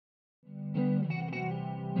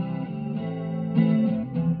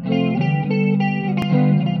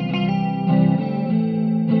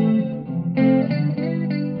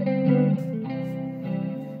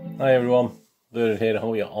Hi everyone, Vernon here. I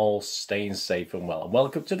hope you're all staying safe and well. And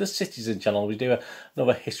welcome to the Citizen channel. We do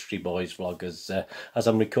another History Boys vlog as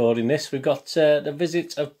I'm recording this. We've got the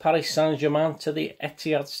visit of Paris Saint-Germain to the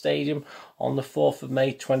Etihad Stadium on the 4th of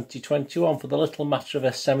May 2021 for the little matter of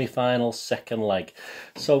a semi-final second leg.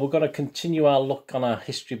 So we're going to continue our look on our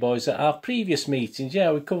History Boys at our previous meetings.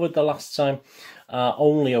 Yeah, we covered the last time our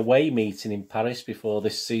only away meeting in Paris before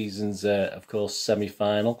this season's, of course,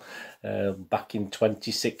 semi-final back in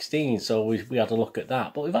 2016. So we had a look at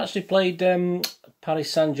that. But we've actually played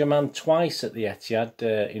Paris Saint-Germain twice at the Etihad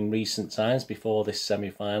in recent times before this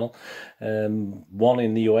semi-final. One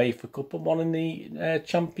in the UEFA Cup and one in the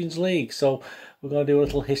Champions League. So we're going to do a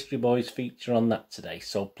little History Boys feature on that today.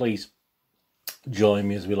 So please join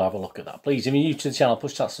me as we'll have a look at that. Please, if you're new to the channel,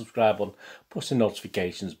 push that subscribe button, push the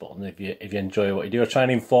notifications button if you enjoy what you do. I try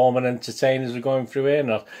and inform and entertain as we're going through here,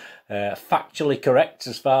 and factually correct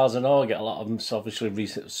as far as I know. I get a lot of them, so obviously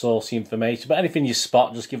recent source information, but anything you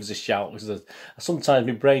spot, just give us a shout, because sometimes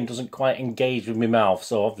my brain doesn't quite engage with my mouth,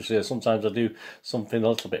 so obviously sometimes I do something a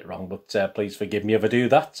little bit wrong, but please forgive me if I do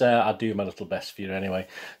that. I do my little best for you anyway.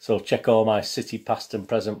 So check all my City past and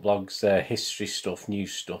present vlogs, history stuff,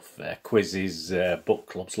 news stuff, quizzes, book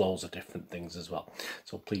clubs, loads of different things as well.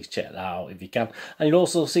 So please check that out if you can. And you'll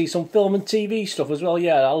also see some film and TV stuff as well.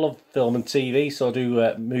 Yeah, I love film and TV, so I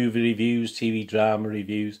do movie reviews, TV drama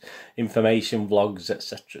reviews, information vlogs,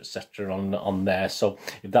 etc on there. So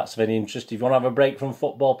if that's of any interest, if you want to have a break from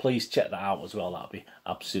football, please check that out as well. That'd be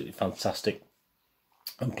absolutely fantastic.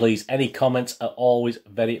 And please, any comments are always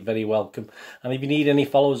very welcome. And if you need any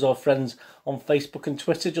followers or friends on Facebook and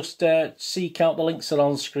Twitter, just seek out the links that are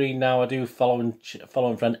on screen now. I do follow and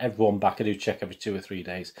friend everyone back. I do check every 2 or 3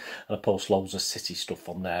 days, and I post loads of City stuff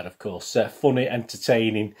on there, of course. Funny,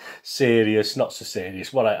 entertaining, serious, not so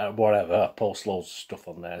serious, whatever. I post loads of stuff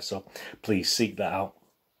on there, so please seek that out.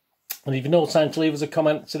 And if you've no time to leave us a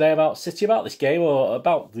comment today about City, about this game, or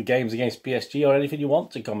about the games against PSG, or anything you want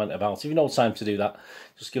to comment about, if you've no time to do that,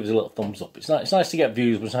 just give us a little thumbs up. It's nice to get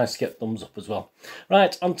views, but it's nice to get thumbs up as well.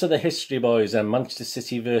 Right, on to the History Boys then. Manchester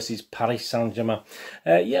City versus Paris Saint-Germain.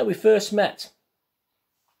 Yeah, we first met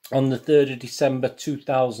on the 3rd of December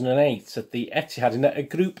 2008 at the Etihad in a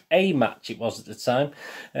Group A match it was at the time.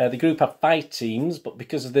 The group had 5 teams, but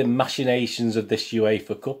because of the machinations of this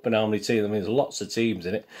UEFA Cup and how many teams, I mean there's lots of teams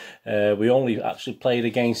in it, we only actually played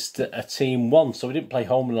against a team once, so we didn't play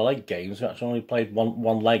home and leg games. We actually only played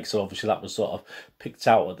one leg, so obviously that was sort of picked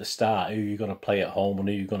out at the start, who you're going to play at home and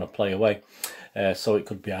who you're going to play away. So it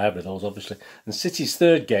could be either of those, obviously. And City's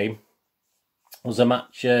third game was a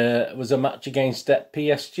match against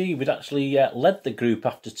P.S.G. We'd actually led the group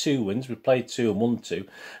after 2 wins. We played 2 and won 2,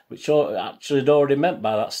 which actually had already meant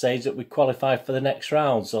by that stage that we qualified for the next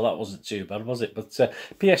round, so that wasn't too bad, was it? But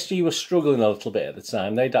P.S.G. was struggling a little bit at the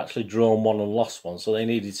time. They'd actually drawn 1 and lost 1, so they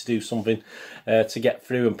needed to do something to get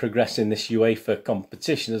through and progress in this UEFA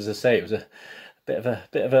competition. As I say, it was a bit of a.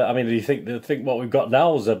 I mean, do you think what we've got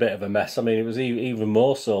now is a bit of a mess? I mean, it was even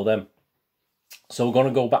more so then. So we're going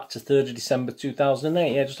to go back to 3rd of December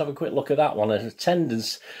 2008. Yeah, just have a quick look at that one.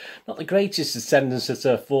 Attendance, not the greatest attendance at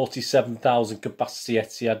a 47,000 capacity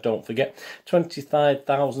Etihad, don't forget.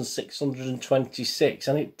 25,626,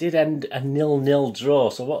 and it did end a 0-0 draw,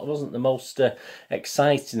 so what wasn't the most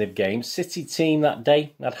exciting of games. City team that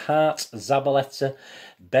day had Hart, Zabaleta,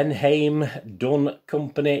 Benheim, Dunn,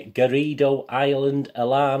 Company, Garrido, Ireland,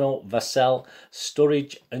 Elano, Vassell,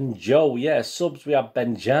 Sturridge and Joe. Yeah, subs, we had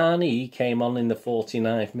Benjani, he came on in the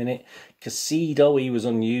 49th minute. Casido, he was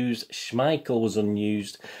unused. Schmeichel was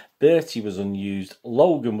unused. Bertie was unused.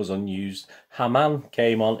 Logan was unused. Haman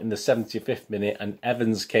came on in the 75th minute, and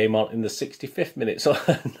Evans came on in the 65th minute. So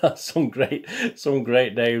that's some great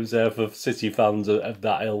names for City fans of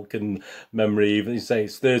that ilk and memory. Even you say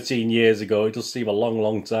it's 13 years ago, it does seem a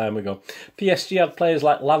long time ago. PSG had players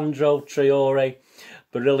like Landro, Traore,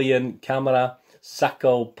 Brilliant, Camara,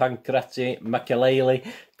 Sacco, Pancrati, Makelele,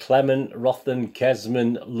 Clement, Rothen,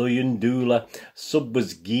 Kesman, Luyendula. Sub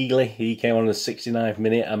was Geely, he came on in the 69th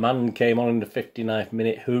minute. Aman came on in the 59th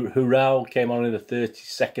minute. Hurrao came on in the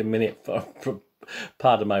 32nd minute.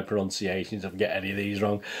 Pardon my pronunciations, if I get any of these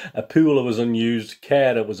wrong. Apula was unused,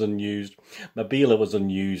 Kera was unused, Mabila was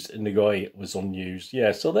unused, and Nagoy was unused.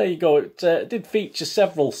 Yeah, so there you go. It did feature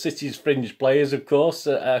several City's fringe players, of course,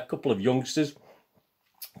 a couple of youngsters.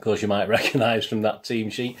 of course, you might recognise from that team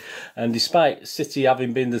sheet. And despite City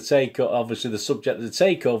having been the takeover, obviously the subject of the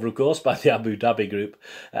takeover, of course, by the Abu Dhabi group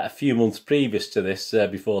a few months previous to this,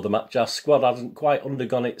 before the match, our squad hasn't quite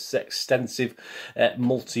undergone its extensive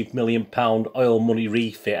multi-million-pound oil money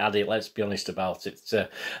refit, had it? Let's be honest about it.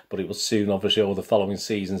 But it will soon, obviously, over the following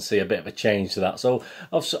season, see a bit of a change to that. So,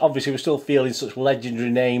 obviously, we're still feeling such legendary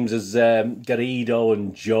names as Garrido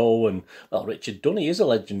and Joe and, well, Richard Dunne is a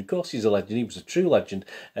legend. Of course, he's a legend. He was a true legend.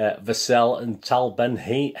 Vassell and Tal Ben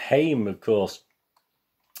Haim, of course.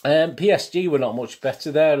 PSG were not much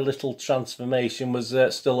better. Their little transformation was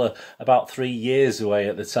still about 3 years away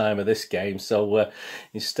at the time of this game. So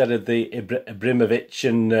instead of the Ibrahimovic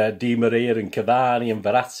and Di Maria and Cavani and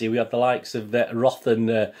Verratti, we had the likes of Roth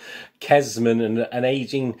and Kesman and an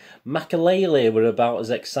ageing Makelele were about as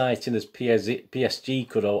exciting as PSG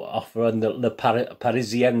could offer and the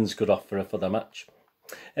Parisians could offer for the match.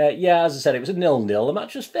 Yeah, as I said, it was a 0-0. The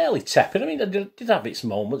match was fairly tepid. I mean, it did have its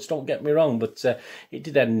moments, don't get me wrong, but it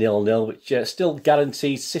did end 0-0, which still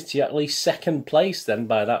guaranteed City at least second place then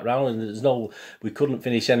by that round. And we couldn't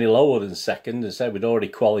finish any lower than second. As I said, we'd already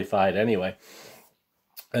qualified anyway.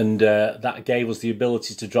 And that gave us the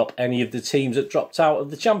ability to drop any of the teams that dropped out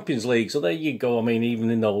of the Champions League. So there you go. I mean, even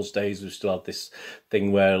in those days, we still had this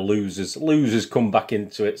thing where losers come back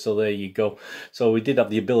into it. So there you go. So we did have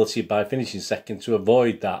the ability by finishing second to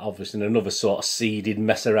avoid that, obviously, and another sort of seeded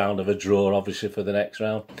mess around of a draw, obviously, for the next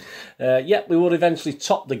round. Yeah, we would eventually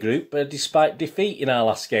top the group despite defeat in our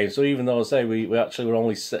last game. So even though I say we actually were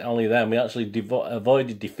only there, we actually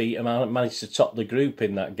avoided defeat and managed to top the group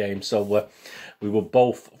in that game. So we were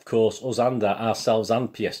both, of course, us and ourselves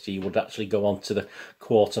and PSG would actually go on to the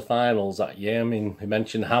quarter-finals that year. I mean, we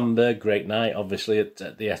mentioned Hamburg, great night, obviously, at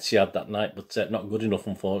the Etihad that night, but not good enough,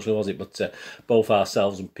 unfortunately, was it? But both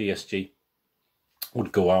ourselves and PSG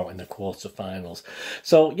would go out in the quarter-finals.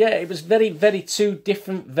 So, yeah, it was very two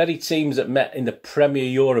different teams that met in the Premier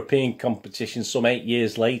European competition some 8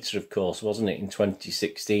 years later, of course, wasn't it, in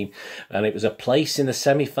 2016? And it was a place in the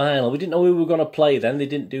semi-final. We didn't know who we were going to play then. They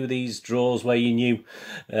didn't do these draws where you knew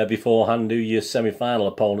beforehand who your semi-final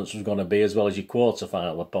opponents was going to be as well as your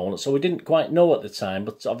quarter-final opponents. So we didn't quite know at the time,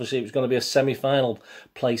 but obviously it was going to be a semi-final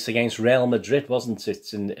place against Real Madrid, wasn't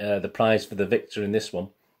it? And the prize for the victor in this one.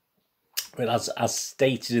 But as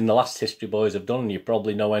stated in the last History Boys have done, and you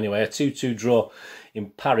probably know anyway, a 2-2 draw in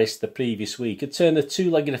Paris the previous week had turned the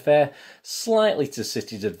two-legged affair slightly to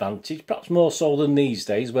City's advantage, perhaps more so than these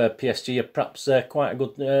days, where PSG are perhaps quite a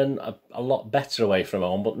good, a lot better away from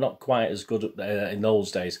home, but not quite as good in those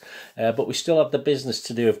days. But we still have the business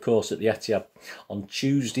to do, of course, at the Etihad on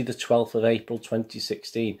Tuesday, the 12th of April,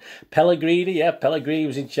 2016. Pellegrini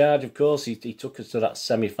was in charge, of course. He took us to that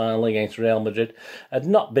semi-final against Real Madrid. We've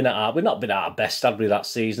not been at our best, had we, that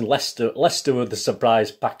season. Leicester were the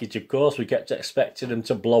surprise package, of course. We kept expecting them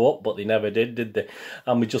to blow up, but they never did they?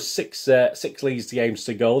 And with just six leagues games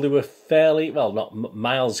to go, they were fairly, well, not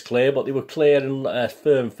miles clear, but they were clear and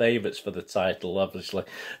firm favourites for the title, obviously.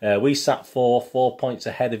 We sat 4 points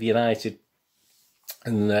ahead of United,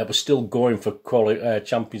 and we're still going for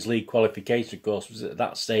Champions League qualification, of course. At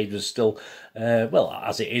that stage was still, well,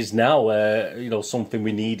 as it is now, something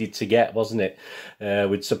we needed to get, wasn't it?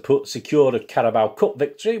 We'd secured a Carabao Cup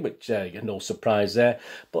victory, which, no surprise there.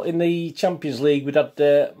 But in the Champions League, we'd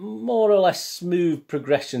had more or less smooth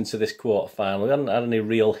progression to this quarter-final. We hadn't had any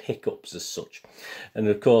real hiccups as such. And,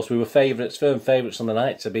 of course, we were firm favourites on the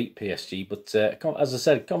night to beat PSG. But, as I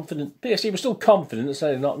said, confident. PSG were still confident,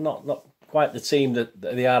 so not quite the team that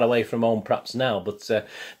they are away from home perhaps now, but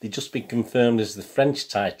they've just been confirmed as the French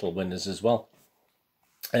title winners as well.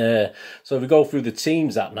 So if we go through the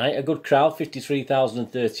teams that night, a good crowd,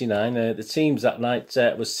 53,039. The teams that night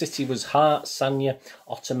City was Hart, Sagna,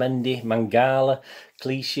 Otamendi, Mangala,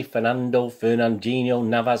 Clichy, Fernando, Fernandinho,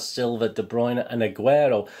 Navas, Silva, De Bruyne and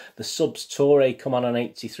Aguero. The subs, Torre come on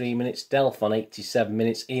 83 minutes, Delph on 87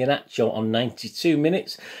 minutes, Iheanacho on 92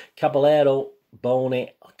 minutes, Caballero,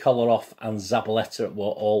 Boni, Kolarov and Zabaleta were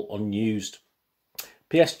all unused.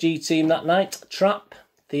 PSG team that night, Trapp,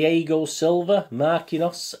 Thiago Silva,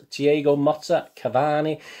 Marquinhos, Thiago Motta,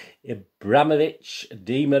 Cavani, Ibrahimovic,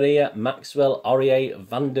 Di Maria, Maxwell, Aurier,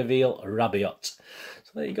 Van der Wiel, Rabiot.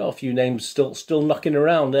 So there you go, a few names still knocking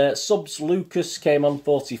around. Subs, Lucas came on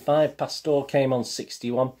 45, Pastor came on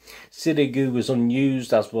 61, Sirigu was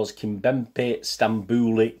unused, as was Kimpembe,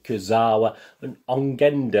 Stambouli, Kurzawa and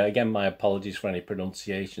Ongenda. Again, my apologies for any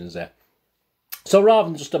pronunciations there. So rather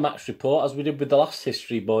than just a match report, as we did with the last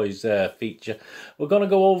History Boys feature, we're going to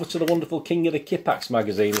go over to the wonderful King of the Kippax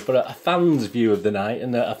magazine for a fan's view of the night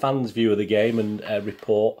and a fan's view of the game and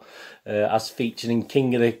report as featuring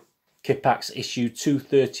King of the Kippax issue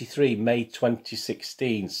 233, May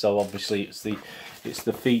 2016. So obviously it's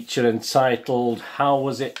the feature entitled "How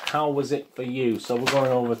Was It? How Was It for You?" So we're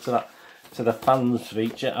going over to that, to the fans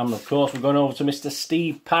feature, and of course we're going over to Mr.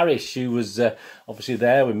 Steve Parish, who was obviously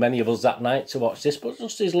there with many of us that night to watch this, but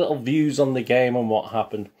just his little views on the game and what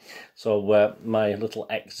happened. So my little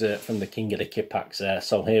excerpt from the King of the Kippax there.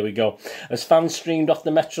 So here we go. As fans streamed off the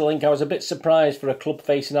Metrolink, I was a bit surprised for a club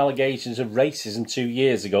facing allegations of racism 2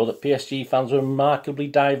 years ago that PSG fans were remarkably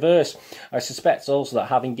diverse. I suspect also that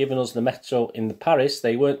having given us the Metro in the Paris,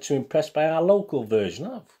 they weren't too impressed by our local version.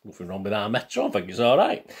 Oh, nothing wrong with our Metro, I think it's all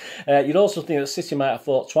right. You'd also think that City might have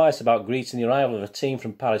thought twice about greeting the arrival of a team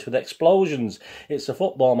from Paris with explosions. It's a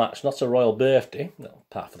football match, not a royal birthday. No,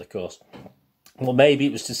 part of the course. Well, maybe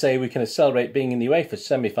it was to say we can celebrate being in the UEFA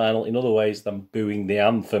semi-final in other ways than booing the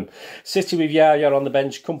anthem. City with Yaya on the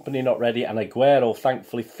bench, Company not ready, and Aguero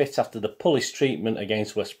thankfully fit after the Pullis treatment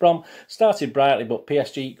against West Brom. Started brightly, but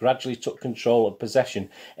PSG gradually took control of possession,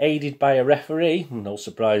 aided by a referee, no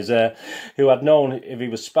surprise there, who had known if he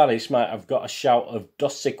was Spanish might have got a shout of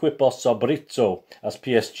 "Dos equipos sobrito" as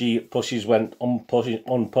PSG pushes went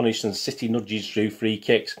unpunished and City nudges through free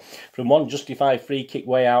kicks. From one justified free kick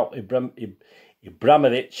way out,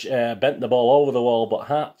 Ibrahimovic bent the ball over the wall, but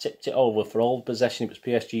Hart tipped it over for all possession. It was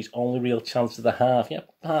PSG's only real chance of the half. Yeah,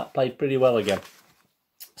 Hart played pretty well again.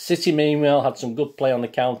 City, meanwhile, had some good play on the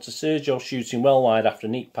counter. Sergio shooting well wide after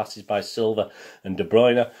neat passes by Silva and De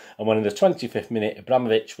Bruyne. And when in the 25th minute,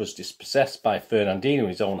 Ibrahimovic was dispossessed by Fernandinho in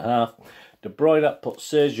his own half, De Bruyne put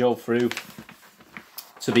Sergio through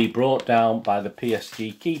to be brought down by the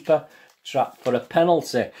PSG keeper, Trapp for a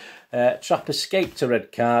penalty. Trapp escaped a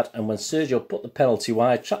red card, and when Sergio put the penalty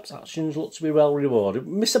wide, Trapp's actions looked to be well rewarded.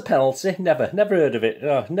 Miss a penalty? Never heard of it.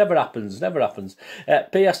 Oh, never happens.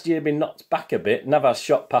 PSG had been knocked back a bit. Navas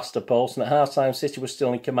shot past the post, and at half-time City was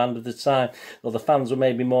still in command of the time, though the fans were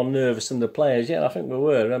maybe more nervous than the players. Yeah, I think we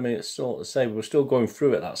were. I mean, it's still to say we were still going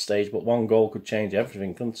through at that stage, but one goal could change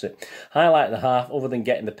everything, couldn't it? Highlight of the half, other than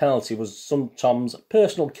getting the penalty, was Son Tom's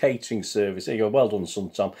personal catering service. There you go, well done, Son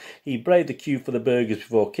Tom. He braved the queue for the burgers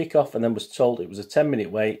before kick-off, and then was told it was a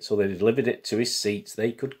 10-minute wait, so they delivered it to his seats.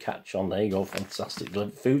 They could catch on. There you go, fantastic.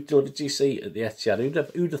 Food delivered to your seat at the Etihad.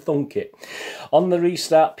 Who'd have thunk it? On the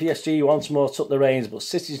restart, PSG once more took the reins, but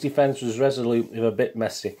City's defence was resolute, if a bit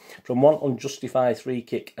messy. From one unjustified free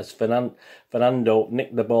kick as Fernando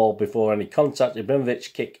nicked the ball before any contact, Ibrahimovic's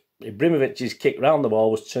kick round the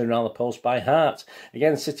ball was turned around the post by Hart.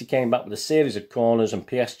 Again, City came back with a series of corners and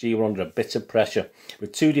PSG were under a bit of pressure.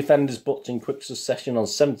 With two defenders booked in quick succession on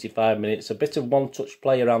 75 minutes, a bit of one-touch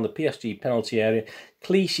play around the PSG penalty area,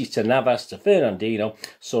 Clichy to Navas to Fernandinho,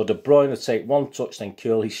 saw De Bruyne take one touch, then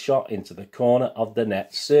curl his shot into the corner of the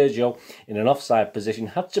net. Sergio, in an offside position,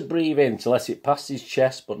 had to breathe in to let it past his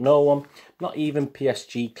chest, but no one, not even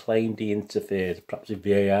PSG, claimed he interfered. Perhaps if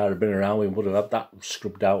VAR had been around, we would have had that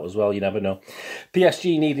scrubbed out as well, you never know.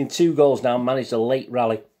 PSG needing 2 goals now, managed a late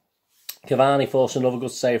rally. Cavani forced another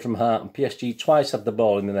good save from Hart, and PSG twice had the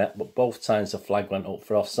ball in the net, but both times the flag went up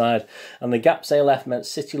for offside. And the gaps they left meant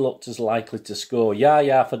City looked as likely to score.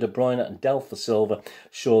 Yaya for De Bruyne and Del for Silva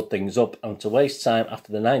shored things up, and to waste time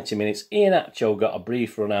after the 90 minutes, Iheanacho got a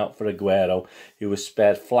brief run out for Aguero, who was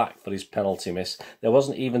spared flack for his penalty miss. There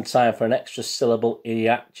wasn't even time for an extra syllable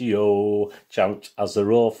Iheanacho chant as the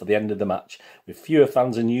roar for the end of the match, with fewer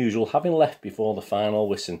fans than usual having left before the final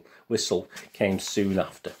whistle came soon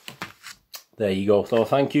after. There you go. So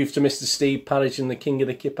thank you to Mr. Steve Parish and the King of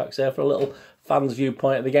the Kippax there for a little fans'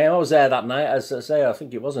 viewpoint of the game. I was there that night. As I say, I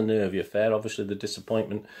think it was a nervy affair. Obviously, the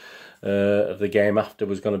disappointment of the game after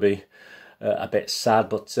was going to be a bit sad,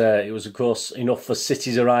 but it was, of course, enough for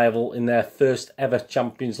City's arrival in their first ever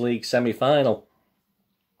Champions League semi-final.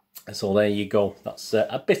 So there you go. That's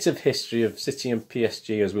a bit of history of City and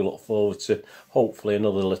PSG as we look forward to hopefully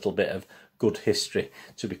another little bit of good history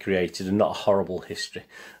to be created and not a horrible history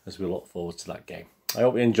as we look forward to that game. I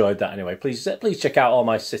hope you enjoyed that anyway. Please check out all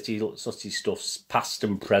my City stuff, past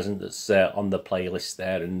and present, that's on the playlist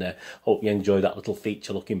there, and hope you enjoyed that little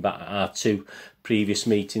feature looking back at our 2 previous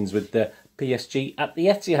meetings with the PSG at the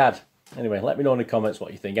Etihad. Anyway, let me know in the comments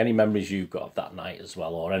what you think. Any memories you've got of that night as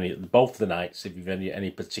well, or both the nights, if you've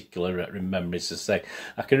any particular memories to say.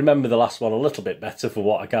 I can remember the last one a little bit better for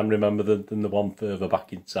what I can remember than the one further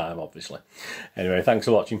back in time, obviously. Anyway, thanks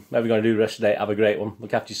for watching. Whatever you're going to do the rest of the day, have a great one.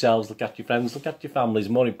 Look after yourselves, look after your friends, look after your families.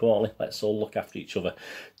 More importantly, let's all look after each other.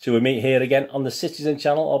 Till we meet here again on the Citizen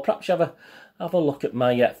channel, or perhaps you have a look at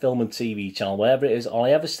my film and TV channel, wherever it is. All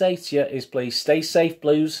I ever say to you is please stay safe,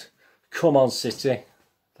 Blues. Come on, City.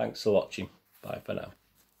 Thanks for watching. Bye for now.